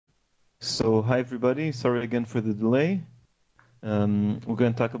So, hi everybody. Sorry again for the delay. We're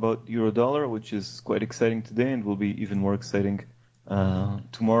going to talk about euro dollar, which is quite exciting today and will be even more exciting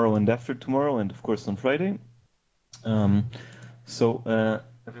tomorrow and after tomorrow, and of course on Friday. Everybody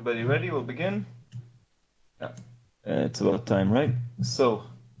ready? We'll begin. Yeah. It's about time, right? So,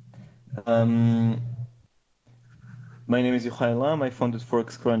 my name is Yohay Elam. I founded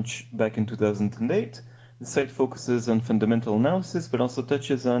Forex Crunch back in 2008. The site focuses on fundamental analysis, but also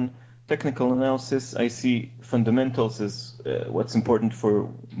touches on technical analysis. I see fundamentals as what's important for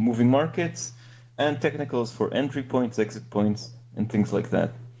moving markets, and technicals for entry points, exit points, and things like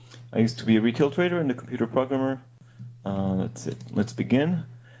that. I used to be a retail trader and a computer programmer. That's it. Let's begin.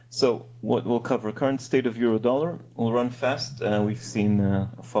 So what we'll cover: current state of euro dollar. We'll run fast. We've seen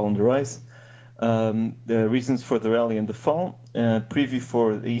a fall on the rise. The reasons for the rally and the fall. Preview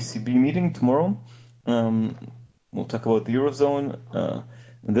for the ECB meeting tomorrow. We'll talk about the Eurozone.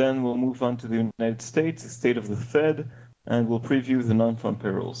 Then we'll move on to the United States, the state of the Fed, and we'll preview the non-farm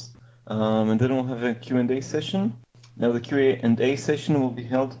payrolls. And then we'll have a Q&A session. Now the Q&A session will be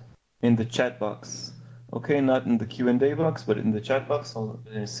held in the chat box. Okay, not in the Q&A box, but in the chat box. I'll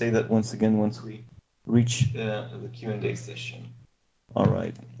say that once again once we reach the Q&A session. All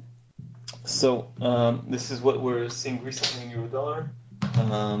right. So this is what we're seeing recently in euro dollar.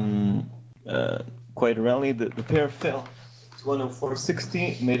 Quite a rally. The pair fell to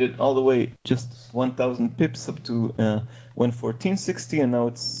 104.60, made it all the way just 1,000 pips up to 114.60,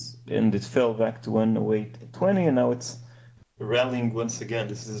 and it fell back to 108.20, and now it's rallying once again.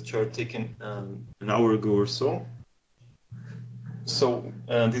 This is a chart taken an hour ago or so. So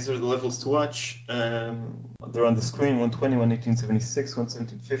these are the levels to watch. They're on the screen: 120, 118.76,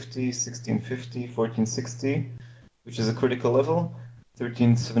 117.50, 16.50, 14.60, which is a critical level.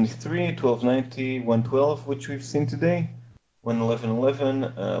 13.73, 12.90, 112, which we've seen today.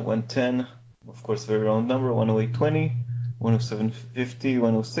 111.11, 110, of course, very round number. 108.20, 107.50,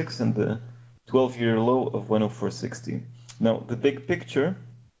 106, and the 12-year low of 104.60. Now, the big picture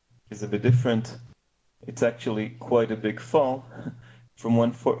is a bit different. It's actually quite a big fall from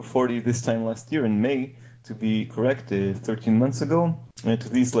 140 this time last year in May, to be correct, 13 months ago, to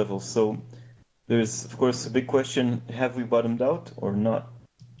these levels. So there's, of course, a big question: have we bottomed out or not?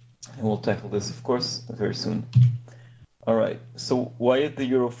 And we'll tackle this, of course, very soon. All right, so why did the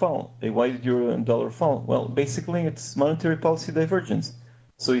euro fall? Why did euro and dollar fall? Well, basically, it's monetary policy divergence.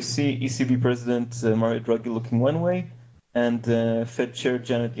 So you see ECB President Mario Draghi looking one way, and Fed Chair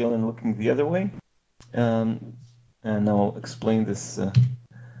Janet Yellen looking the other way. And I'll explain this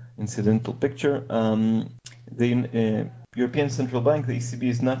incidental picture. The European Central Bank, the ECB,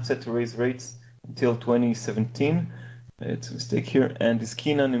 is not set to raise rates until 2017. It's a mistake here, and is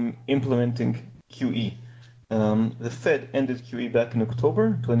keen on implementing QE. The Fed ended QE back in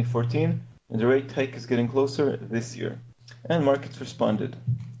October 2014, and the rate hike is getting closer this year. And markets responded.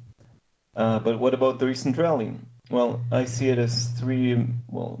 But what about the recent rally? Well, I see it as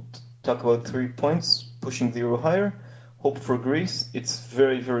talk about 3 points pushing the euro higher. Hope for Greece. It's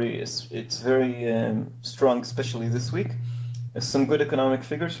very strong, especially this week. Some good economic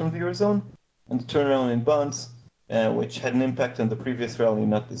figures from the Eurozone, and the turnaround in bonds, which had an impact on the previous rally,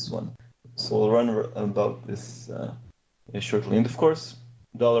 not this one. So we'll run about this shortly. And of course,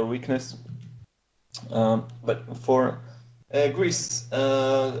 dollar weakness. But for Greece,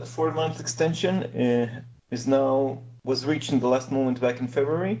 4-month extension was reached in the last moment back in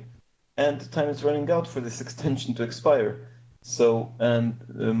February, and the time is running out for this extension to expire. So, and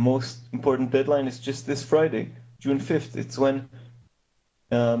the most important deadline is just this Friday, June 5th. It's when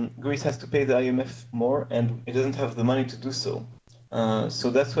Greece has to pay the IMF more, and it doesn't have the money to do so. So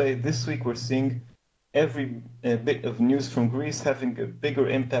that's why this week we're seeing every bit of news from Greece having a bigger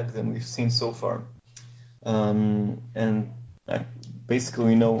impact than we've seen so far. Basically,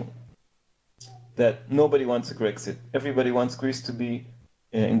 we know that nobody wants a Grexit. Everybody wants Greece to be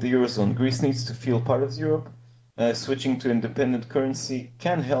in the Eurozone. Greece needs to feel part of Europe. Switching to independent currency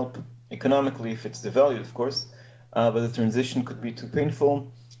can help economically if it's devalued, of course, but the transition could be too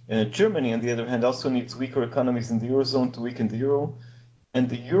painful. Germany, on the other hand, also needs weaker economies in the Eurozone to weaken the euro. And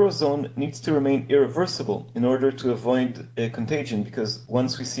the Eurozone needs to remain irreversible in order to avoid contagion, because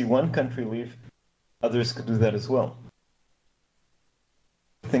once we see one country leave, others could do that as well.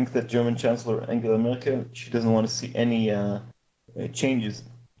 I think that German Chancellor Angela Merkel, she doesn't want to see any changes.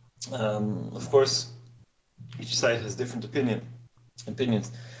 Of course, each side has different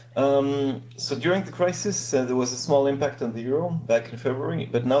opinions. So during the crisis, there was a small impact on the euro back in February,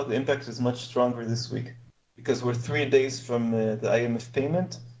 but now the impact is much stronger this week, because we're 3 days from the IMF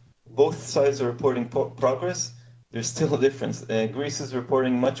payment. Both sides are reporting progress, there's still a difference. Greece is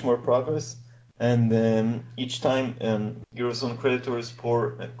reporting much more progress, and each time Eurozone creditors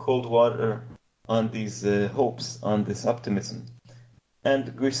pour cold water on these hopes, on this optimism.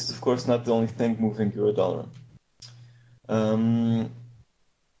 And Greece is, of course, not the only thing moving euro-dollar.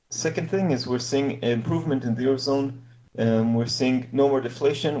 Second thing is we're seeing improvement in the Eurozone. We're seeing no more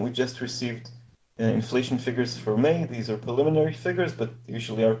deflation. We just received inflation figures for May. These are preliminary figures, but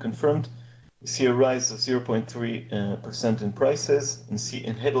usually are confirmed. We see a rise of 0.3% in prices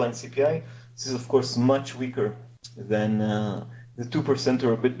in headline CPI. This is, of course, much weaker than the 2%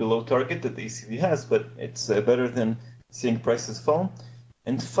 or a bit below target that the ECB has, but it's better than seeing prices fall.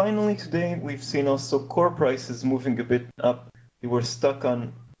 And finally, today, we've seen also core prices moving a bit up. They were stuck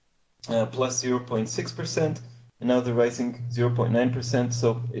on plus 0.6%, and now they're rising 0.9%.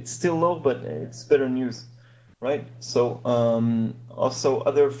 So it's still low, but it's better news, right? So also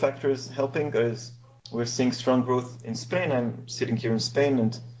other factors helping is we're seeing strong growth in Spain. I'm sitting here in Spain,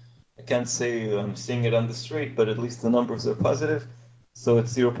 and I can't say I'm seeing it on the street, but at least the numbers are positive. So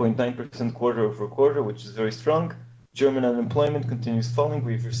it's 0.9% quarter over quarter, which is very strong. German unemployment continues falling.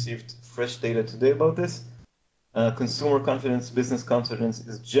 We've received fresh data today about this. Consumer confidence, business confidence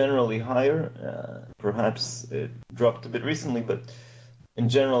is generally higher. Perhaps it dropped a bit recently, but in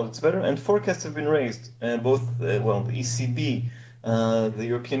general it's better. And forecasts have been raised. Both, the ECB, the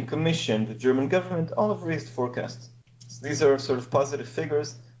European Commission, the German government, all have raised forecasts. So these are sort of positive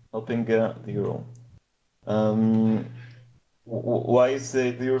figures helping the euro. Why is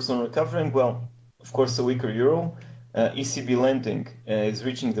the Eurozone recovering? Well, of course, a weaker euro. ECB lending is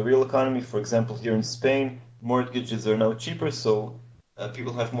reaching the real economy. For example, here in Spain, mortgages are now cheaper, so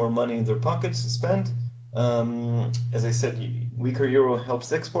people have more money in their pockets to spend. As I said, weaker euro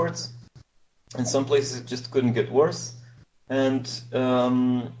helps exports. In some places, it just couldn't get worse. And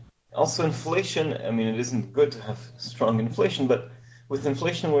also inflation, I mean, it isn't good to have strong inflation, but with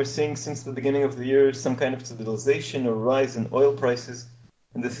inflation, we're seeing since the beginning of the year some kind of stabilization or rise in oil prices,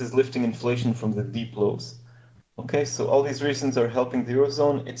 and this is lifting inflation from the deep lows. Okay, so all these reasons are helping the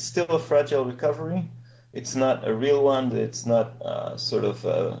Eurozone. It's still a fragile recovery. It's not a real one. It's not sort of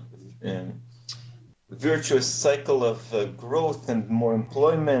a virtuous cycle of growth and more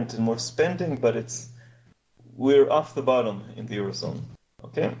employment and more spending, but we're off the bottom in the Eurozone.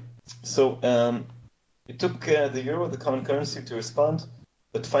 Okay, so it took the euro, the common currency, to respond,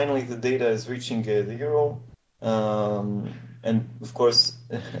 but finally the data is reaching the euro, and of course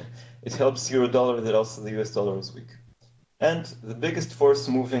it helps euro-dollar that also the US dollar is weak. And the biggest force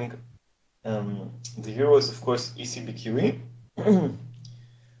moving the euro is, of course, ECB QE.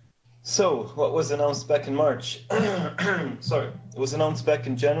 So, what was announced back in March? Sorry, it was announced back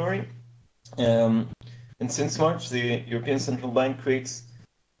in January. And since March, the European Central Bank creates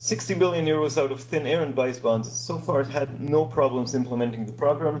 60 billion euros out of thin air and buys bonds. So far, it had no problems implementing the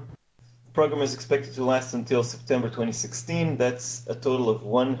program. The program is expected to last until September 2016. That's a total of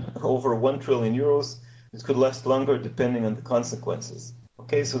over 1 trillion euros. It could last longer depending on the consequences.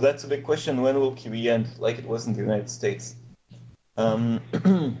 Okay, so that's a big question. When will QE end, like it was in the United States?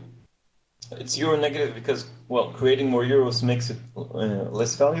 It's euro negative because, well, creating more euros makes it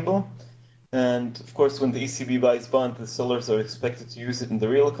less valuable. And of course, when the ECB buys bonds, the sellers are expected to use it in the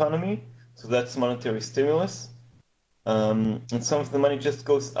real economy. So that's monetary stimulus. And some of the money just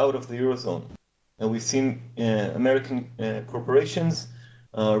goes out of the Eurozone. And we've seen American corporations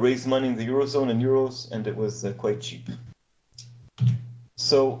raise money in the Eurozone in euros, and it was quite cheap.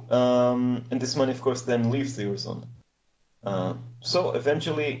 So, and this money, of course, then leaves the Eurozone. So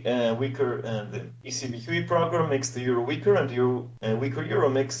eventually, the ECB QE program makes the euro weaker, and weaker euro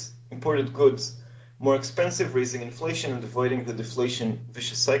makes imported goods more expensive, raising inflation and avoiding the deflation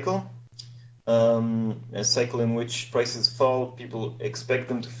vicious cycle. A cycle in which prices fall, people expect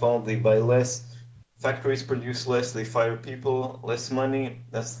them to fall, they buy less, factories produce less, they fire people, less money.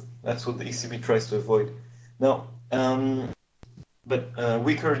 That's what the ECB tries to avoid. Now, but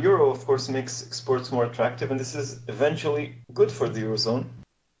weaker euro, of course, makes exports more attractive, and this is eventually good for the Eurozone.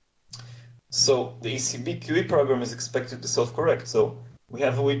 So the ECB QE program is expected to self-correct. So we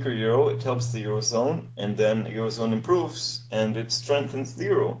have a weaker euro, it helps the Eurozone, and then the Eurozone improves, and it strengthens the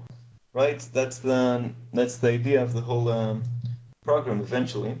euro. Right, that's the idea of the whole program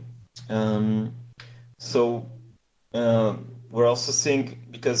eventually. So we're also seeing,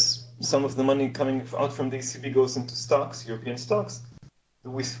 because some of the money coming out from the ECB goes into stocks, European stocks,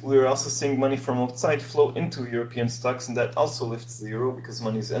 we're also seeing money from outside flow into European stocks, and that also lifts the euro because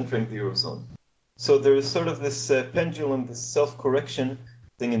money is entering the Eurozone. So there is sort of this pendulum, this self-correction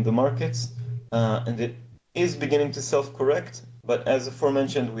thing in the markets, and it is beginning to self-correct. But as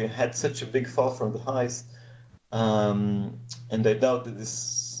aforementioned, we had such a big fall from the highs And I doubt that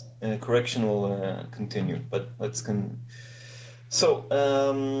this correction will continue. But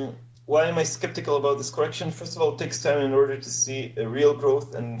why am I skeptical about this correction? First of all, it takes time in order to see a real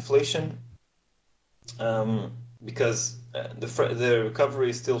growth and inflation, because the recovery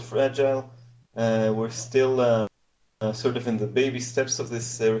is still fragile. We're still sort of in the baby steps of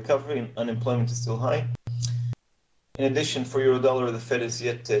this recovery, and unemployment is still high. In addition, for euro-dollar, the Fed is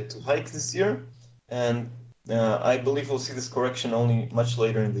yet to hike this year, and I believe we'll see this correction only much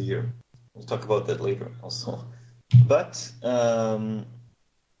later in the year. We'll talk about that later also. But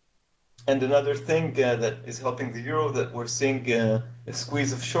and another thing that is helping the euro, that we're seeing a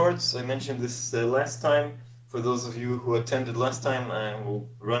squeeze of shorts. I mentioned this last time. For those of you who attended last time, I will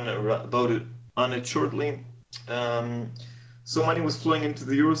run on it shortly. So money was flowing into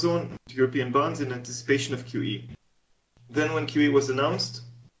the eurozone, to European bonds, in anticipation of QE. Then when QE was announced,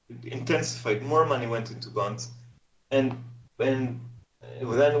 it intensified. More money went into bonds, and then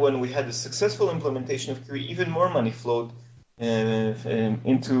when we had a successful implementation of QE, even more money flowed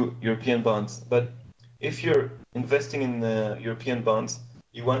into European bonds. But if you're investing in European bonds,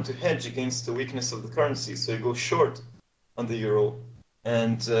 you want to hedge against the weakness of the currency, so you go short on the euro.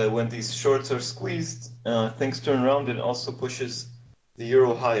 And when these shorts are squeezed, things turn around, and also pushes the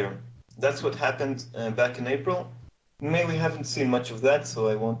euro higher. That's what happened back in April. In May, we haven't seen much of that, so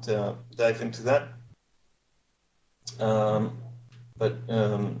I won't dive into that. But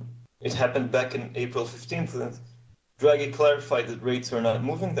it happened back in April 15th. And Draghi clarified that rates are not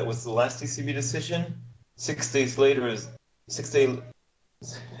moving. That was the last ECB decision. 6 days later,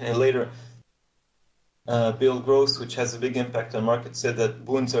 Bill Gross, which has a big impact on markets, said that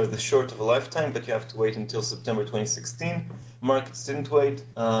bonds are the short of a lifetime, but you have to wait until September 2016. Markets didn't wait.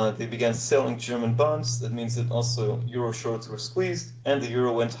 They began selling German bonds. That means that also euro shorts were squeezed, and the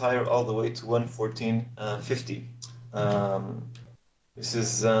euro went higher all the way to 114.50. This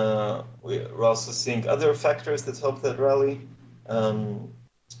is we're also seeing other factors that help that rally.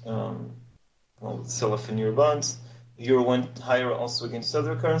 Sell-off in euro bonds. The euro went higher also against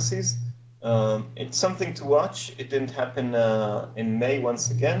other currencies. It's something to watch. It didn't happen in May once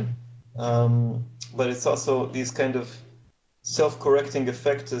again, but it's also these kind of self-correcting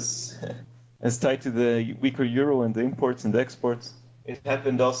effect as tied to the weaker euro and the imports and the exports. It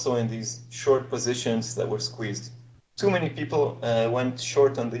happened also in these short positions that were squeezed. Too many people went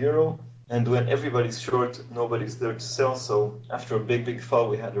short on the euro, and when everybody's short, nobody's there to sell. So after a big fall,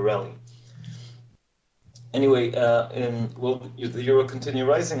 we had a rally. Anyway, will the euro continue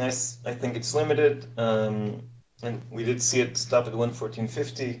rising? I think it's limited, and we did see it stop at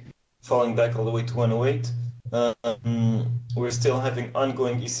 114.50, falling back all the way to 108. We're still having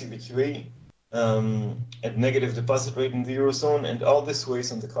ongoing ECB QE at negative deposit rate in the eurozone, and all this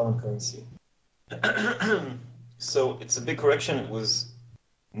weighs on the common currency. So it's a big correction. It was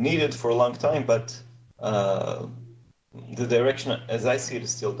needed for a long time, but the direction, as I see it,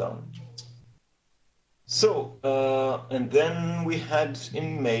 is still down. So, and then we had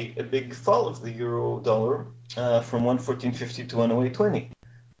in May a big fall of the euro-dollar from 114.50 to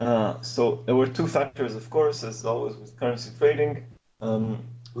 108.20. So there were two factors, of course, as always with currency trading.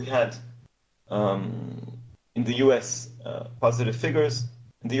 We had in the US positive figures.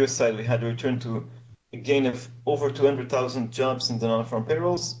 On the US side, we had a return to a gain of over 200,000 jobs in the non-farm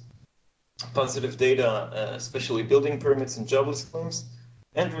payrolls, positive data, especially building permits and jobless claims,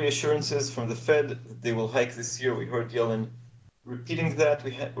 and reassurances from the Fed that they will hike this year. We heard Yellen repeating that.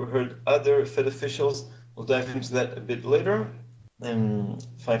 We heard other Fed officials. We'll dive into that a bit later, in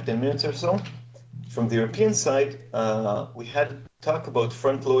 5-10 minutes or so. From the European side, we had talk about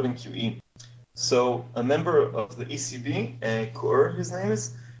front-loading QE. So a member of the ECB, Koer, his name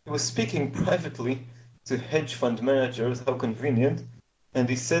is, he was speaking privately to hedge fund managers. How convenient. And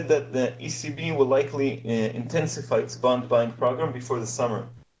he said that the ECB will likely intensify its bond buying program before the summer,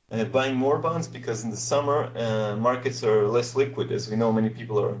 buying more bonds because in the summer markets are less liquid. As we know, many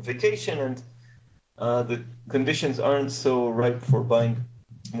people are on vacation, and the conditions aren't so ripe for buying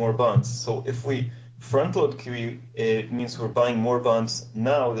more bonds. So if we front-load QE, it means we're buying more bonds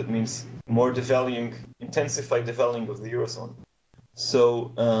now. That means more devaluing, intensified devaluing of the eurozone.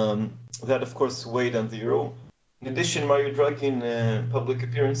 So that, of course, weighed on the euro. In addition, Mario Draghi, in public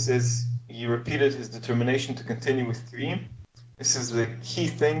appearances, he repeated his determination to continue with QE. This is the key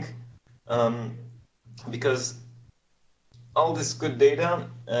thing, because all this good data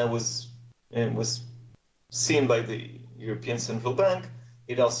was seen by the European Central Bank.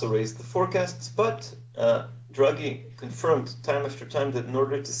 It also raised the forecasts, but Draghi confirmed time after time that in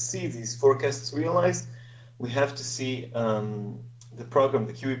order to see these forecasts realized, we have to see the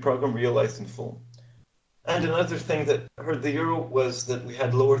QE program realized in full. And another thing that hurt the euro was that we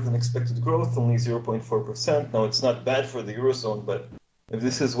had lower than expected growth, only 0.4%. Now, it's not bad for the eurozone, but if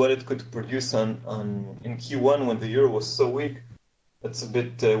this is what it could produce in Q1 when the euro was so weak, that's a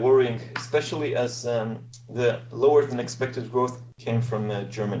bit worrying, especially as the lower than expected growth came from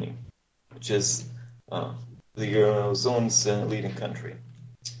Germany, which is the eurozone's leading country.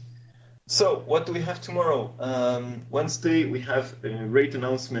 So, what do we have tomorrow? Wednesday, we have a rate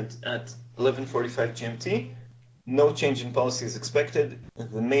announcement at 11:45 GMT. No change in policy is expected.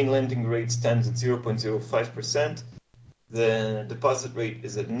 The main lending rate stands at 0.05%. The deposit rate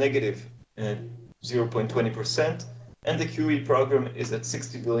is at negative 0.20%. And the QE program is at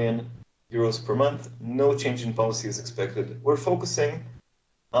 60 billion euros per month. No change in policy is expected. We're focusing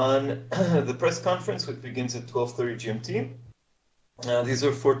on the press conference, which begins at 12:30 GMT. These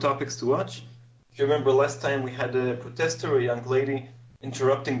are 4 topics to watch. If you remember last time, we had a protester, a young lady,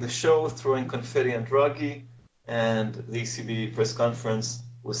 interrupting the show, throwing confetti on Draghi, and the ECB press conference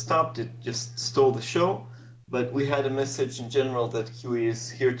was stopped. It just stole the show. But we had a message in general that QE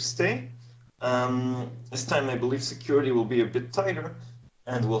is here to stay. This time, I believe security will be a bit tighter,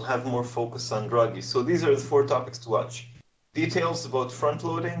 and we'll have more focus on Draghi. So these are the 4 topics to watch. Details about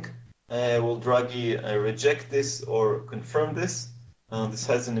front-loading. Will Draghi reject this or confirm this? This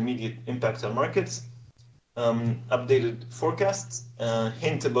has an immediate impact on markets. Updated forecasts.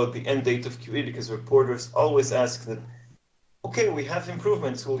 Hint about the end date of QE, because reporters always ask that, okay, we have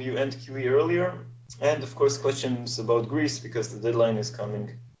improvements. Will you end QE earlier? And of course, questions about Greece, because the deadline is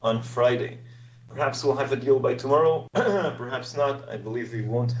coming on Friday. Perhaps we'll have a deal by tomorrow. Perhaps not. I believe we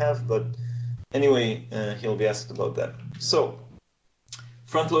won't have, but anyway, he'll be asked about that. So,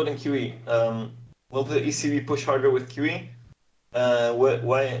 front-loading QE. Will the ECB push harder with QE?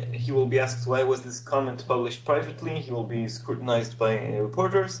 Why he will be asked why was this comment published privately. He will be scrutinized by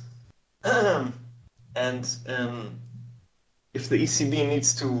reporters. And if the ECB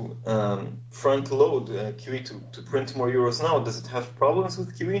needs to front-load QE to print more euros now, does it have problems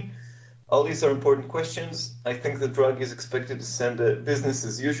with QE? All these are important questions. I think that Draghi is expected to send a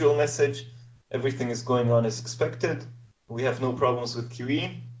business-as-usual message. Everything is going on as expected. We have no problems with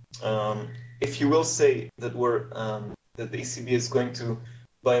QE. If you will say that that the ECB is going to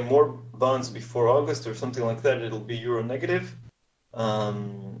buy more bonds before August or something like that, it'll be euro negative.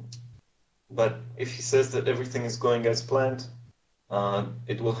 But if he says that everything is going as planned,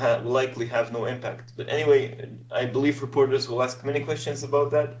 it will likely have no impact. But anyway, I believe reporters will ask many questions about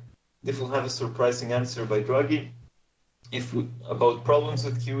that. This will have a surprising answer by Draghi. About problems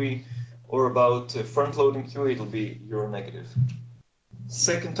with QE or about front-loading QE, it'll be euro negative.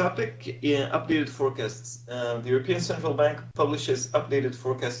 Second topic, updated forecasts. The European Central Bank publishes updated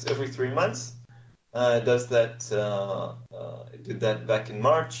forecasts every 3 months. It does that. It did that back in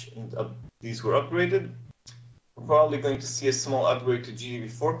March, and these were upgraded. We're probably going to see a small upgrade to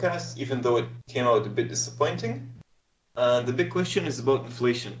GDP forecasts, even though it came out a bit disappointing. The big question is about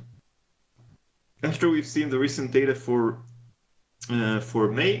inflation. After we've seen the recent data for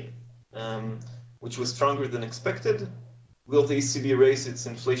May, which was stronger than expected, will the ECB raise its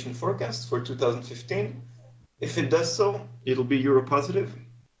inflation forecast for 2015? If it does so, it'll be euro positive.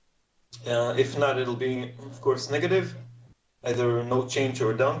 If not, it'll be, of course, negative, either no change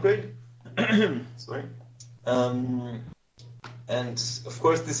or downgrade. Sorry. And of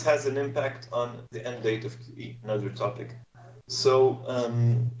course, this has an impact on the end date of QE, another topic. So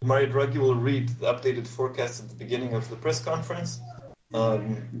Mario Draghi will read the updated forecast at the beginning of the press conference.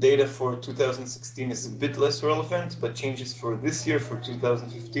 Data for 2016 is a bit less relevant, but changes for this year, for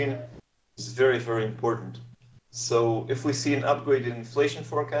 2015, is very, very important. So if we see an upgrade in inflation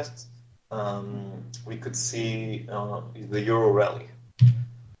forecasts, we could see the euro rally.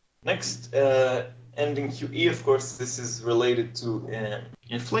 Next, ending QE, of course, this is related to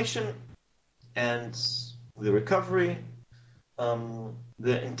inflation and the recovery.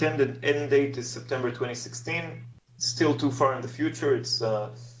 The intended end date is September 2016. Still too far in the future. It's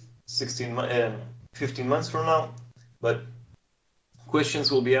 15 months from now. But questions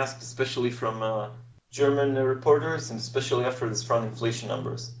will be asked, especially from German reporters, and especially after the strong inflation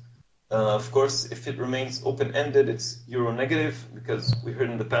numbers. Of course, if it remains open-ended, it's euro negative, because we heard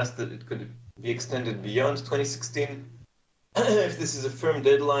in the past that it could be extended beyond 2016. If this is a firm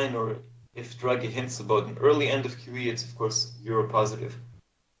deadline, or if Draghi hints about an early end of QE, it's of course euro positive.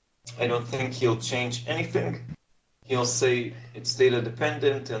 I don't think he'll change anything. He'll say it's data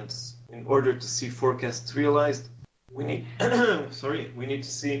dependent, and in order to see forecasts realized, we need we need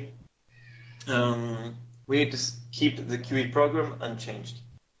to keep the QE program unchanged.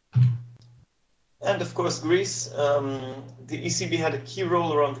 And of course, Greece. The ECB had a key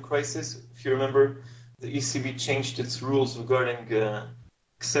role around the crisis. If you remember, the ECB changed its rules regarding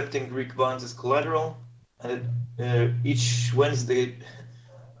accepting Greek bonds as collateral, and each Wednesday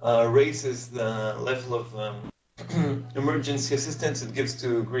raises the level of emergency assistance it gives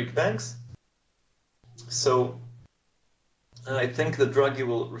to Greek banks. So I think that Draghi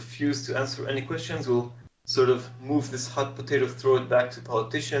will refuse to answer any questions, will sort of move this hot potato, throw it back to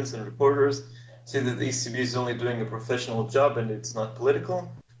politicians and reporters, say that the ECB is only doing a professional job and it's not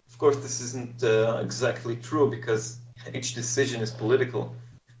political. Of course, this isn't exactly true because each decision is political.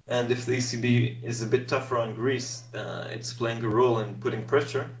 And if the ECB is a bit tougher on Greece, it's playing a role in putting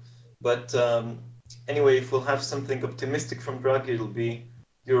pressure. But anyway, if we'll have something optimistic from Draghi, it'll be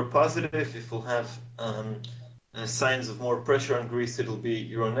euro positive. If we'll have signs of more pressure on Greece, it'll be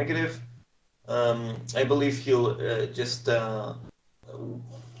euro negative. I believe he'll just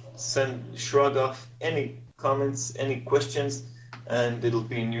shrug off any comments, any questions, and it'll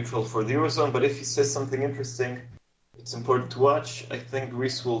be neutral for the Eurozone. But if he says something interesting, it's important to watch. I think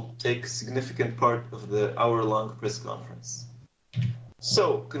Greece will take a significant part of the hour-long press conference.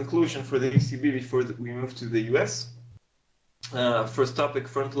 So, conclusion for the ECB before we move to the US. First topic,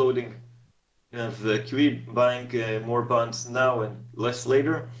 front-loading of the QE, buying more bonds now and less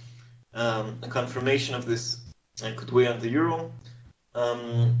later. A confirmation of this could weigh on the euro.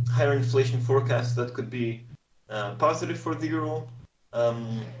 Higher inflation forecast that could be positive for the euro.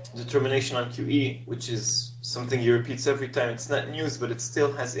 Determination on QE, which is something he repeats every time. It's not news, but it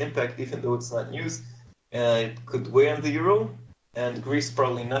still has impact even though it's not news. It could weigh on the euro, and Greece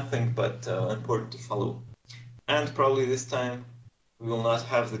probably nothing, but important to follow. And probably this time we will not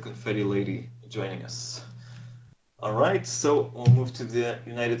have the confetti lady joining us. All right, so we'll move to the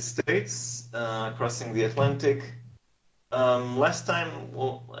United States, crossing the Atlantic. Last time,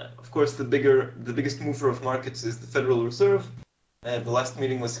 well, of course, the biggest mover of markets is the Federal Reserve. The last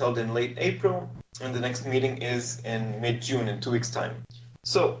meeting was held in late April, and the next meeting is in mid-June, in 2 weeks' time.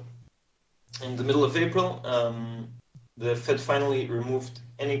 So, in the middle of April, the Fed finally removed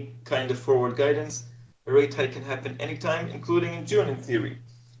any kind of forward guidance. A rate hike can happen anytime, including in June, in theory.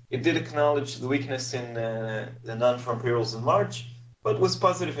 It did acknowledge the weakness in the non-farm payrolls in March, but was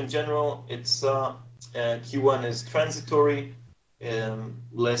positive in general. It saw Q1 is transitory,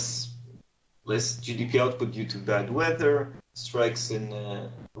 less GDP output due to bad weather, strikes in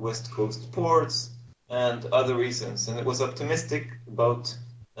West Coast ports, and other reasons. And it was optimistic about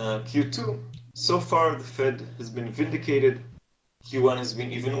Q2. So far, the Fed has been vindicated. Q1 has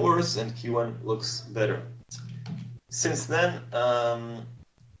been even worse, and Q1 looks better. Since then,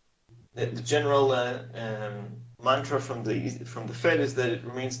 the general mantra from the Fed is that it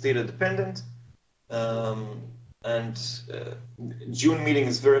remains data dependent. And June meeting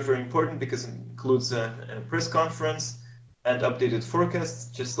is very, very important because it includes a press conference and updated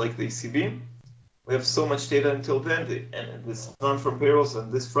forecasts, just like the ECB. We have so much data until then, and this non-farm payrolls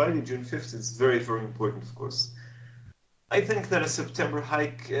on this Friday, June 5th, is very, very important, of course. I think that a September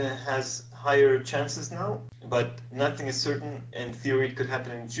hike has higher chances now, but nothing is certain. In theory, it could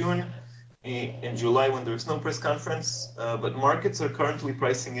happen in June, in July when there is no press conference, but markets are currently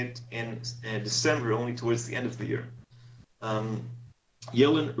pricing it in December, only towards the end of the year.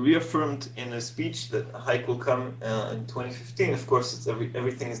 Yellen reaffirmed in a speech that a hike will come in 2015. Of course,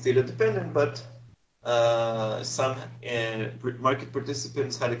 everything is data dependent, but some market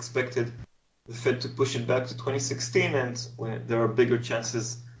participants had expected the Fed to push it back to 2016, and there are bigger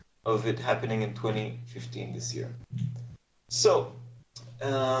chances of it happening in 2015 this year. So,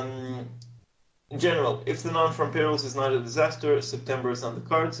 in general, if the non-farm payrolls is not a disaster, September is on the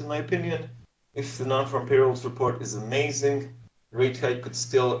cards, in my opinion. If the non-farm payrolls report is amazing, rate hike could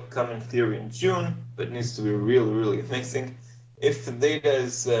still come in theory in June, but it needs to be really, really amazing. If the data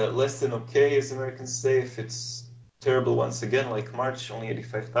is less than okay, as Americans say, if it's terrible once again, like March, only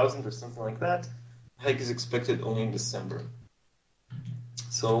 85,000 or something like that, hike is expected only in December.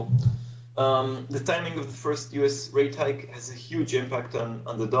 So the timing of the first US rate hike has a huge impact on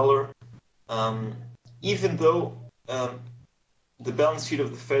the dollar. Even though the balance sheet of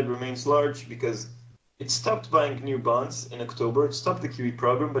the Fed remains large because it stopped buying new bonds in October, it stopped the QE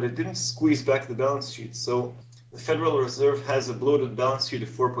program, but it didn't squeeze back the balance sheet. So the Federal Reserve has a bloated balance sheet of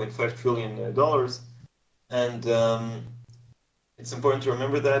 $4.5 trillion. And it's important to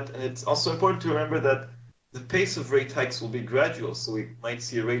remember that. And it's also important to remember that the pace of rate hikes will be gradual. So we might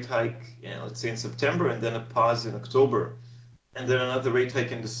see a rate hike, let's say in September, and then a pause in October, and then another rate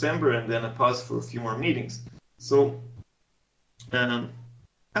hike in December, and then a pause for a few more meetings. So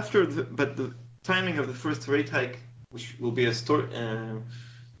but the timing of the first rate hike, which will be a story,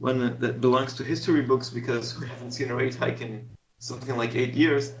 one that belongs to history books because we haven't seen a rate hike in something like 8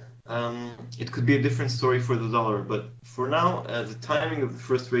 years, it could be a different story for the dollar. But for now, the timing of the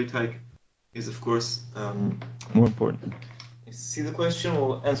first rate hike is, of course, more important. You see the question?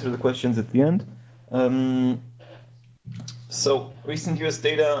 We'll answer the questions at the end. So recent US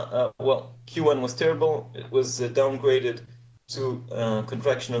data, well, Q1 was terrible. It was downgraded to a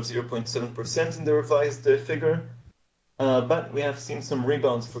contraction of 0.7% in the revised figure. But we have seen some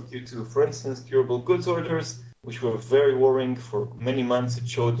rebounds for Q2. For instance, durable goods orders, which were very worrying for many months. It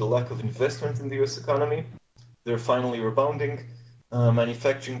showed the lack of investment in the US economy. They're finally rebounding.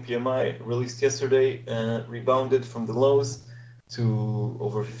 Manufacturing PMI released yesterday rebounded from the lows to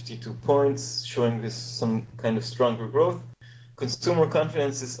over 52 points, showing this some kind of stronger growth. Consumer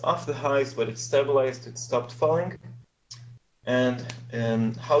confidence is off the highs, but it's stabilized, it stopped falling. And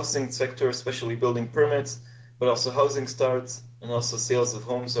housing sector, especially building permits, but also housing starts and also sales of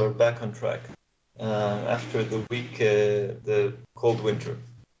homes are back on track after the cold winter.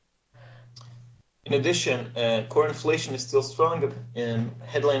 In addition, core inflation is still strong, and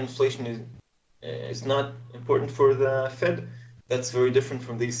headline inflation is not important for the Fed. That's very different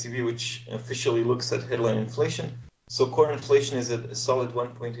from the ECB, which officially looks at headline inflation. So core inflation is at a solid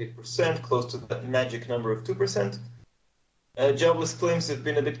 1.8%, close to that magic number of 2%. Jobless claims have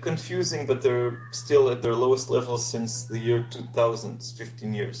been a bit confusing, but they're still at their lowest levels since the year 2000,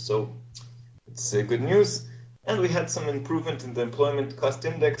 15 years. So it's good news. And we had some improvement in the employment cost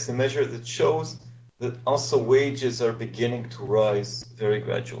index, a measure that shows that also wages are beginning to rise very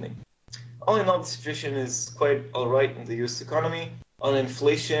gradually. All in all, the situation is quite all right in the US economy, on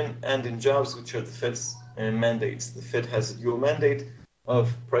inflation and in jobs, which are the Fed's mandates. The Fed has a dual mandate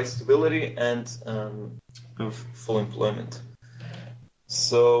of price stability and of full employment.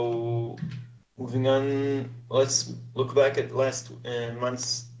 So, moving on, let's look back at last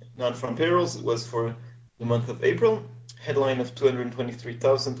month's non-farm payrolls. It was for the month of April. Headline of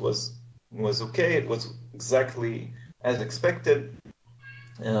 223,000 was okay. It was exactly as expected.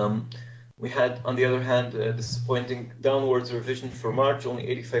 We had, on the other hand, a disappointing downwards revision for March. Only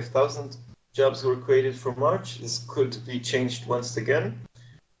 85,000 jobs were created for March. This could be changed once again.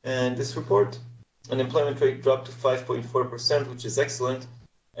 And this report, unemployment rate dropped to 5.4%, which is excellent.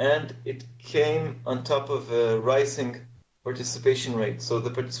 And it came on top of a rising participation rate. So the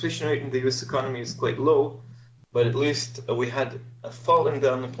participation rate in the US economy is quite low, but at least we had a fall in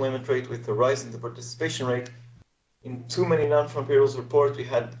the unemployment rate with a rise in the participation rate. In too many non-farm payrolls reports, we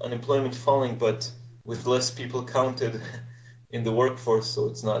had unemployment falling, but with less people counted in the workforce, so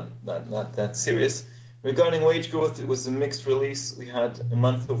it's not that serious. Regarding wage growth, it was a mixed release. We had a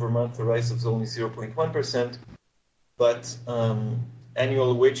month-over-month a rise of only 0.1%, but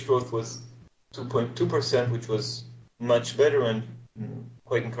annual wage growth was 2.2%, which was much better and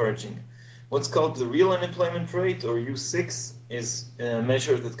quite encouraging. What's called the real unemployment rate, or U6, is a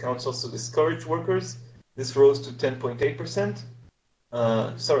measure that counts also discouraged workers. This rose to 10.8%.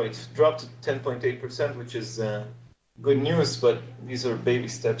 It dropped to 10.8%, which is good news, but these are baby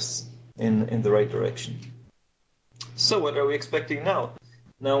steps in the right direction. So what are we expecting now?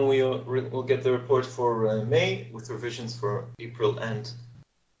 Now we'll get the report for May with revisions for April and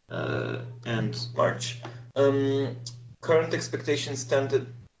March. Current expectations stand at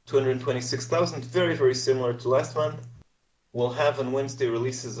 226,000, very, very similar to last month. We'll have on Wednesday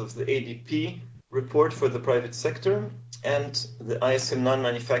releases of the ADP report for the private sector and the ISM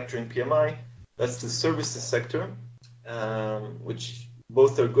non-manufacturing PMI. That's the services sector, which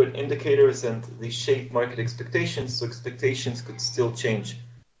both are good indicators and they shape market expectations, so expectations could still change.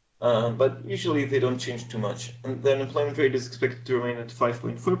 But usually they don't change too much. And the unemployment rate is expected to remain at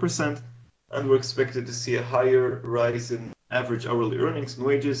 5.4%, and we're expected to see a higher rise in average hourly earnings and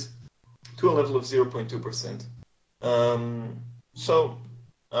wages to a level of 0.2%.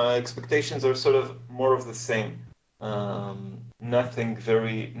 Expectations are sort of more of the same. Nothing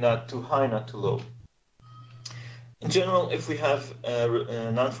not too high, not too low. In general, if we have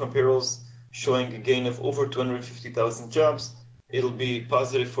non-farm payrolls showing a gain of over 250,000 jobs, it'll be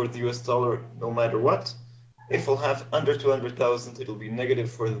positive for the US dollar no matter what. If we'll have under 200,000, it'll be negative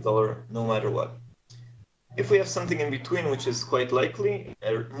for the dollar no matter what. If we have something in between, which is quite likely,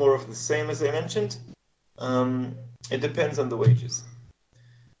 more of the same as I mentioned, it depends on the wages.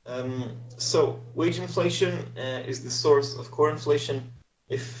 So wage inflation is the source of core inflation.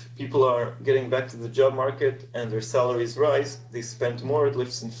 If people are getting back to the job market and their salaries rise, they spend more, it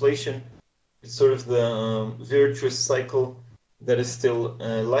lifts inflation. It's sort of the virtuous cycle that is still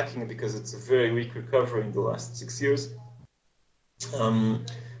lacking because it's a very weak recovery in the last 6 years.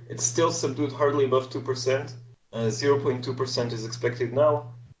 It's still subdued hardly above 2%. 0.2% is expected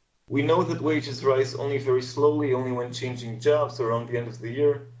now. We know that wages rise only very slowly, only when changing jobs around the end of the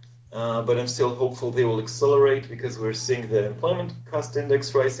year. but I'm still hopeful they will accelerate because we're seeing the employment cost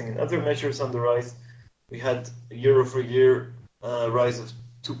index rising and other measures on the rise. We had a year-over-year rise of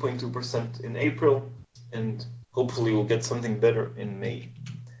 2.2% in April, and hopefully we'll get something better in May.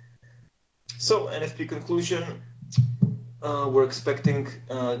 So NFP conclusion, we're expecting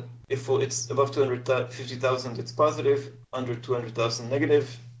if it's above 250,000, it's positive, under 200,000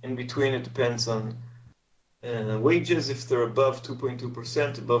 negative. In between, it depends on wages. If they're above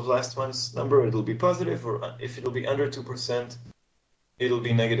 2.2%, above last month's number, it'll be positive, or if it'll be under 2%, it'll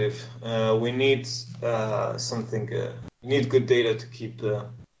be negative. We need we need good data to keep the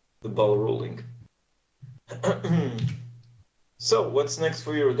ball rolling. So what's next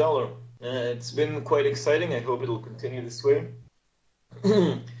for euro dollar? It's been quite exciting. I hope it'll continue this way.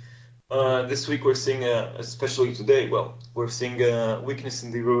 This week we're seeing, especially today, we're seeing a weakness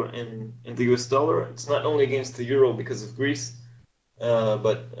in the euro in the US dollar. It's not only against the euro because of Greece,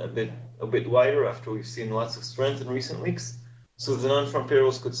 but a bit wider after we've seen lots of strength in recent weeks. So the non-farm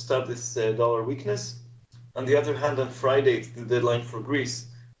payrolls could stop this dollar weakness. On the other hand, on Friday, it's the deadline for Greece.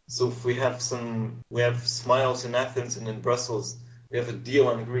 So if we have smiles in Athens and in Brussels, we have a deal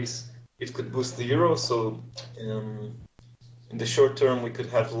on Greece, it could boost the euro. So in the short term, we could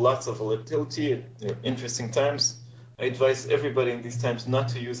have lots of volatility. They're interesting times. I advise everybody in these times not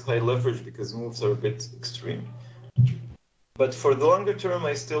to use high leverage because moves are a bit extreme. But for the longer term,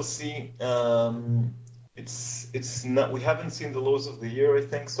 I still see it's not. We haven't seen the lows of the year, I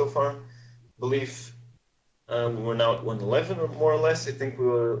think, so far. I believe we're now at 111 or more or less. I think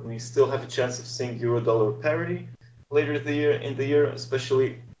we still have a chance of seeing euro-dollar parity later in the year,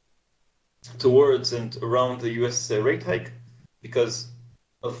 especially towards and around the US rate hike, because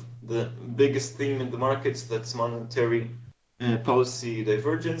of the biggest theme in the markets, that's monetary policy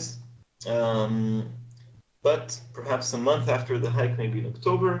divergence. But perhaps a month after the hike, maybe in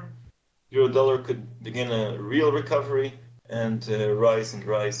October, euro-dollar could begin a real recovery and rise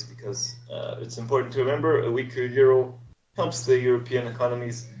because it's important to remember a weaker euro helps the European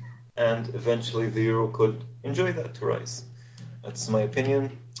economies, and eventually the euro could enjoy that to rise. That's my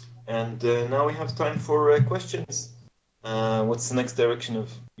opinion. And now we have time for questions. What's the next direction of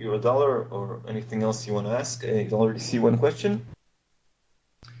euro-dollar, or anything else you want to ask? I already see one question.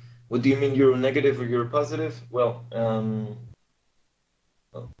 What do you mean euro negative or euro positive? Well,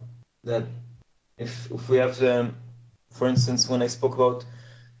 that if we have, for instance, when I spoke about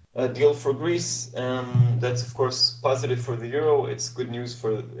a deal for Greece, that's of course positive for the euro. It's good news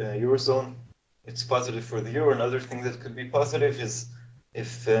for the eurozone. It's positive for the euro. Another thing that could be positive is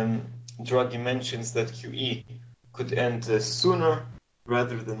if Draghi mentions that QE could end sooner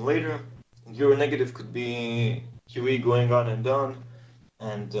rather than later. Euro negative could be QE going on and on,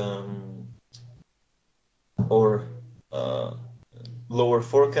 and or lower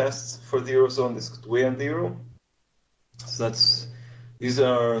forecasts for the eurozone. This could weigh on the euro. So these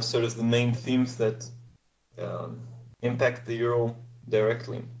are sort of the main themes that impact the euro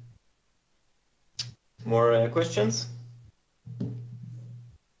directly. More questions?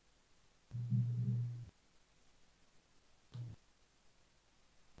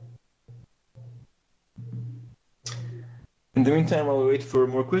 In the meantime, I'll wait for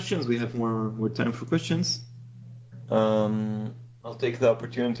more questions. We have more time for questions. I'll take the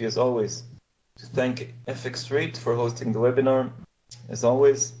opportunity, as always, to thank FX Rate for hosting the webinar. As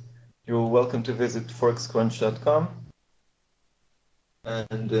always, you're welcome to visit forexcrunch.com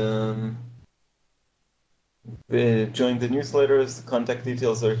and join the newsletters. The contact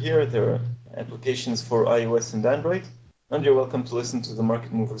details are here. There are applications for iOS and Android. And you're welcome to listen to the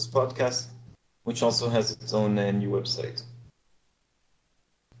Market Movers podcast, which also has its own new website.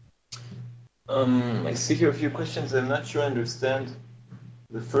 I see here a few questions. I'm not sure I understand.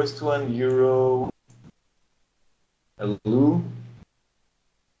 The first one, Euro Elu.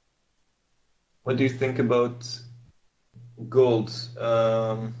 What do you think about gold?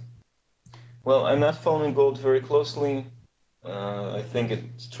 Well, I'm not following gold very closely. I think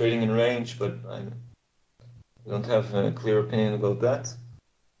it's trading in range, but I don't have a clear opinion about that.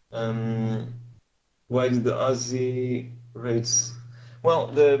 Why did the Aussie rates... Well,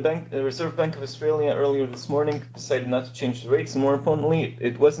 the Reserve Bank of Australia earlier this morning decided not to change the rates. And more importantly,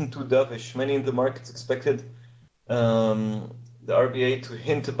 it wasn't too dovish. Many in the markets expected the RBA to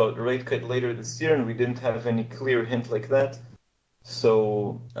hint about the rate cut later this year, and we didn't have any clear hint like that.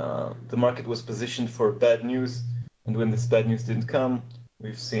 So the market was positioned for bad news, and when this bad news didn't come,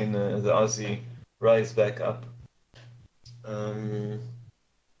 we've seen the Aussie rise back up. When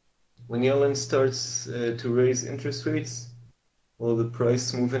Yellen starts to raise interest rates, will the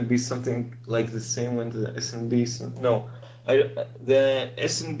price movement be something like the same when the S&P? No, The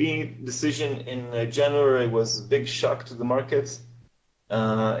S&B decision in January was a big shock to the markets.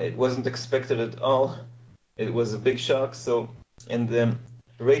 It wasn't expected at all. It was a big shock. So, and the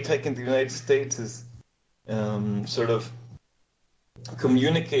rate hike in the United States is sort of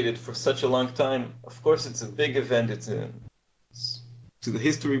communicated for such a long time. Of course, it's a big event. It's to the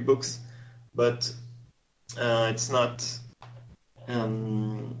history books, but it's not.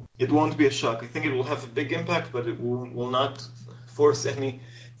 It won't be a shock. I think it will have a big impact, but it will not force any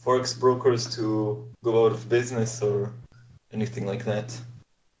forex brokers to go out of business or anything like that.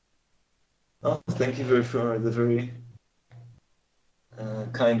 Oh, thank you for the very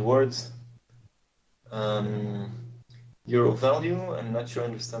kind words. Euro value, I'm not sure I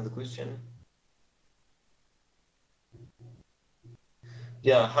understand the question.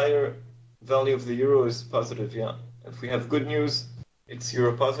 Yeah, higher value of the euro is positive, yeah. If we have good news, it's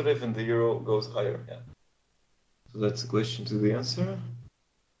euro positive and the euro goes higher, yeah. So that's a question to the answer.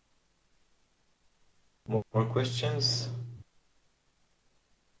 More questions?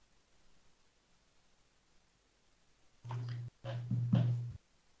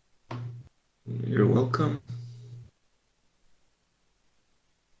 You're welcome.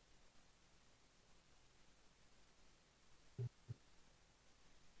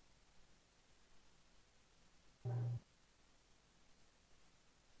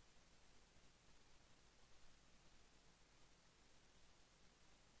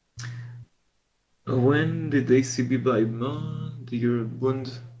 When did the ECB buy bond? The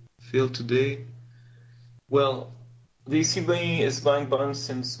Eurobond fail today? Well, the ECB is buying bonds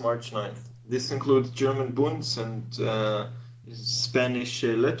since March 9th. This includes German bonds and Spanish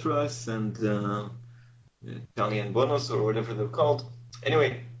letras and Italian bonos or whatever they're called.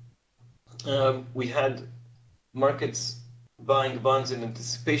 Anyway, we had markets buying bonds in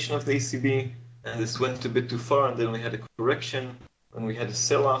anticipation of the ECB, and this went a bit too far, and then we had a correction, and we had a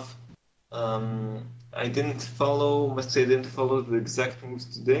sell-off. I didn't follow the exact moves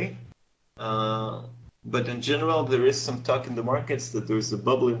today, but in general, there is some talk in the markets that there's a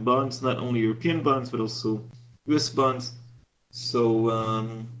bubble in bonds, not only European bonds, but also US bonds. So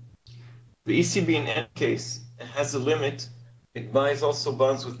the ECB in any case has a limit. It buys also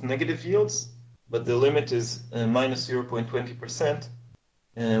bonds with negative yields, but the limit is minus 0.20%,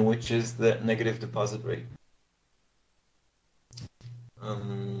 which is the negative deposit rate.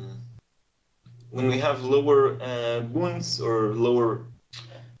 When we have lower bonds or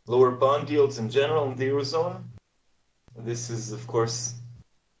lower bond yields in general in the Eurozone, this is, of course,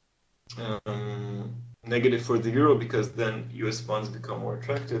 negative for the euro because then US bonds become more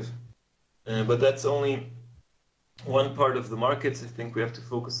attractive. But that's only one part of the markets. I think we have to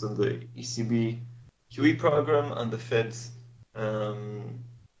focus on the ECB QE program and the Fed's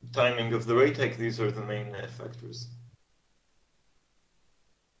timing of the rate hike. These are the main factors.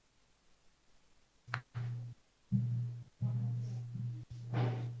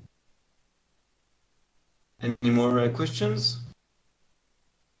 Any more questions?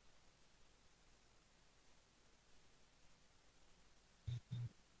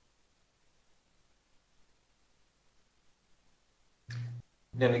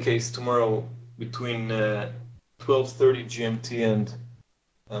 In any case, tomorrow between 12:30 GMT and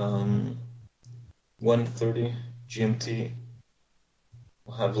 1:30 GMT,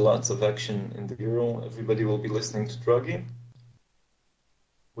 we'll have lots of action in the euro. Everybody will be listening to Draghi.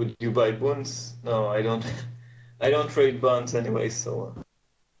 Would you buy bonds? No, I don't. I don't trade bonds anyway, so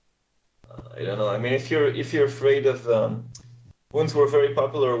I don't know. I mean, if you're afraid of bonds were very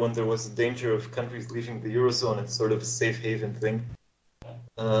popular when there was a danger of countries leaving the eurozone. It's sort of a safe haven thing.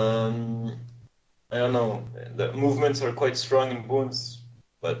 I don't know. The movements are quite strong in bonds,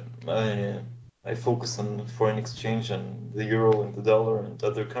 but I focus on foreign exchange and the euro and the dollar and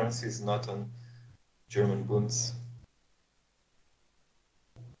other currencies, not on German bonds.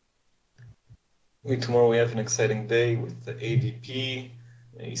 Tomorrow we have an exciting day with the ADP,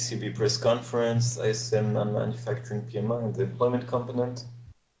 ECB press conference, ISM non-manufacturing PMI, and the employment component.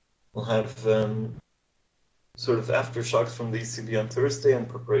 We'll have sort of aftershocks from the ECB on Thursday and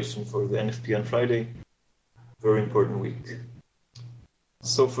preparation for the NFP on Friday. Very important week.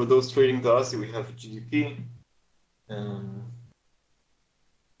 So for those trading the Aussie, we have GDP.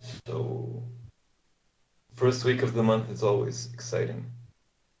 So first week of the month is always exciting.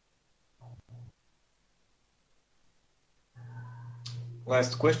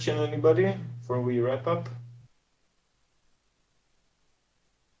 Last question, anybody, before we wrap up?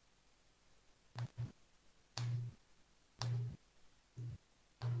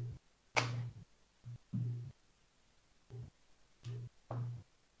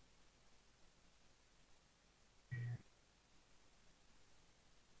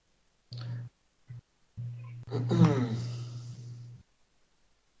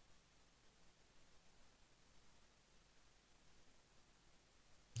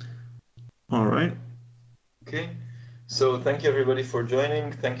 All right. Okay. So thank you everybody for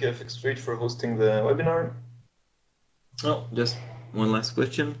joining. Thank you FX Trade for hosting the webinar. Oh, just one last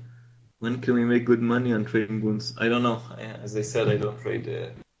question. When can we make good money on trading bunds? I don't know. As I said, I don't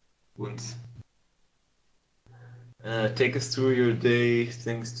trade bunds. Take us through your day,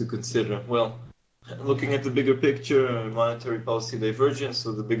 things to consider. Well, looking at the bigger picture, monetary policy divergence,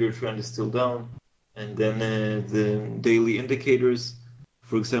 so the bigger trend is still down. And then the daily indicators.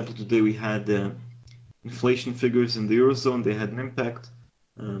 For example, today we had inflation figures in the Eurozone, they had an impact.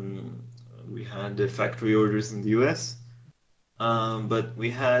 We had factory orders in the US. But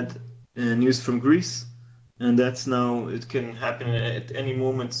we had news from Greece, and that's now, it can happen at any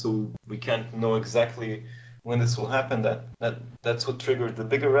moment, so we can't know exactly when this will happen. That's what triggered the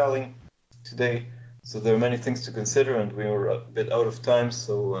bigger rally today. So there are many things to consider, and we were a bit out of time.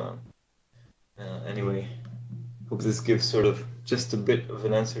 So anyway, hope this gives sort of just a bit of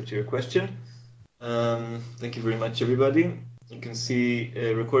an answer to your question. Thank you very much, everybody. You can see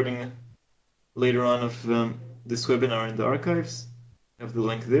a recording later on of this webinar in the archives. I have the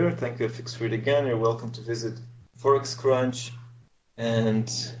link there. Thank you, FX Trade again. You're welcome to visit Forex Crunch and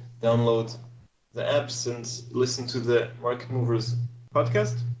download the apps and listen to the Market Movers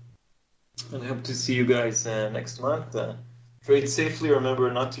podcast. And I hope to see you guys next month. Trade safely.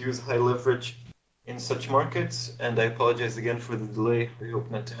 Remember not to use high leverage in such markets. And I apologize again for the delay. We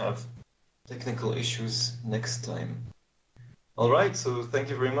hope not to have technical issues next time. All right, so thank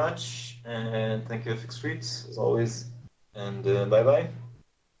you very much, and thank you FX Trade as always, and bye-bye.